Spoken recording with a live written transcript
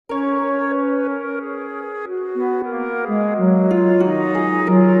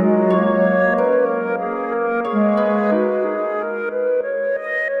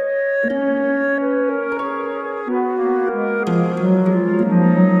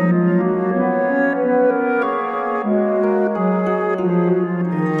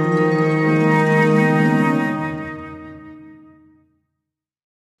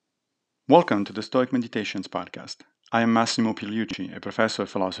Welcome to the Stoic Meditations podcast. I am Massimo Pigliucci, a professor of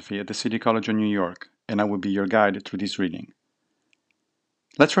philosophy at the City College of New York, and I will be your guide through this reading.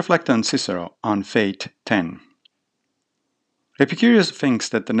 Let's reflect on Cicero on Fate 10. Epicurus thinks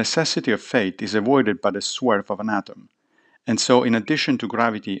that the necessity of fate is avoided by the swerve of an atom, and so in addition to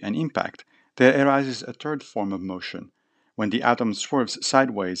gravity and impact, there arises a third form of motion, when the atom swerves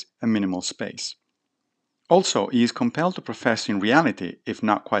sideways a minimal space. Also, he is compelled to profess in reality, if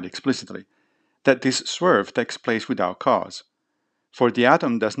not quite explicitly, that this swerve takes place without cause. For the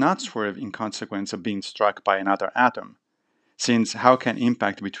atom does not swerve in consequence of being struck by another atom, since how can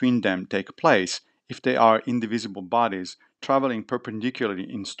impact between them take place if they are indivisible bodies traveling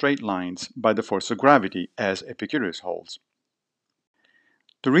perpendicularly in straight lines by the force of gravity, as Epicurus holds?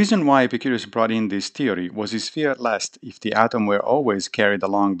 The reason why Epicurus brought in this theory was his fear lest, if the atom were always carried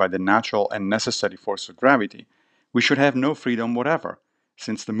along by the natural and necessary force of gravity, we should have no freedom whatever,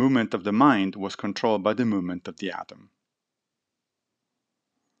 since the movement of the mind was controlled by the movement of the atom.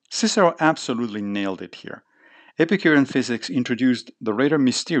 Cicero absolutely nailed it here. Epicurean physics introduced the rather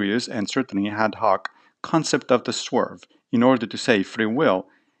mysterious and certainly ad hoc concept of the swerve in order to say free will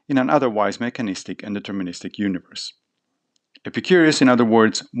in an otherwise mechanistic and deterministic universe. Epicurus, in other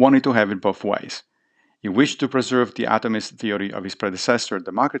words, wanted to have it both ways. He wished to preserve the atomist theory of his predecessor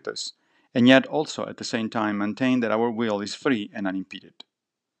Democritus, and yet also at the same time maintain that our will is free and unimpeded.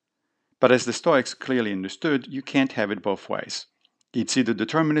 But as the Stoics clearly understood, you can't have it both ways. It's either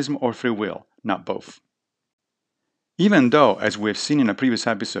determinism or free will, not both. Even though, as we have seen in a previous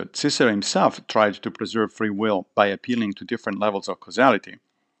episode, Cicero himself tried to preserve free will by appealing to different levels of causality,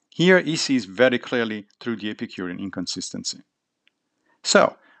 here he sees very clearly through the Epicurean inconsistency.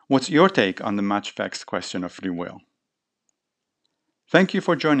 So, what's your take on the much vexed question of free will? Thank you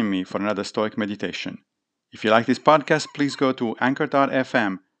for joining me for another Stoic meditation. If you like this podcast, please go to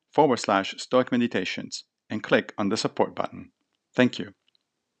anchor.fm/Stoic Meditations and click on the support button. Thank you.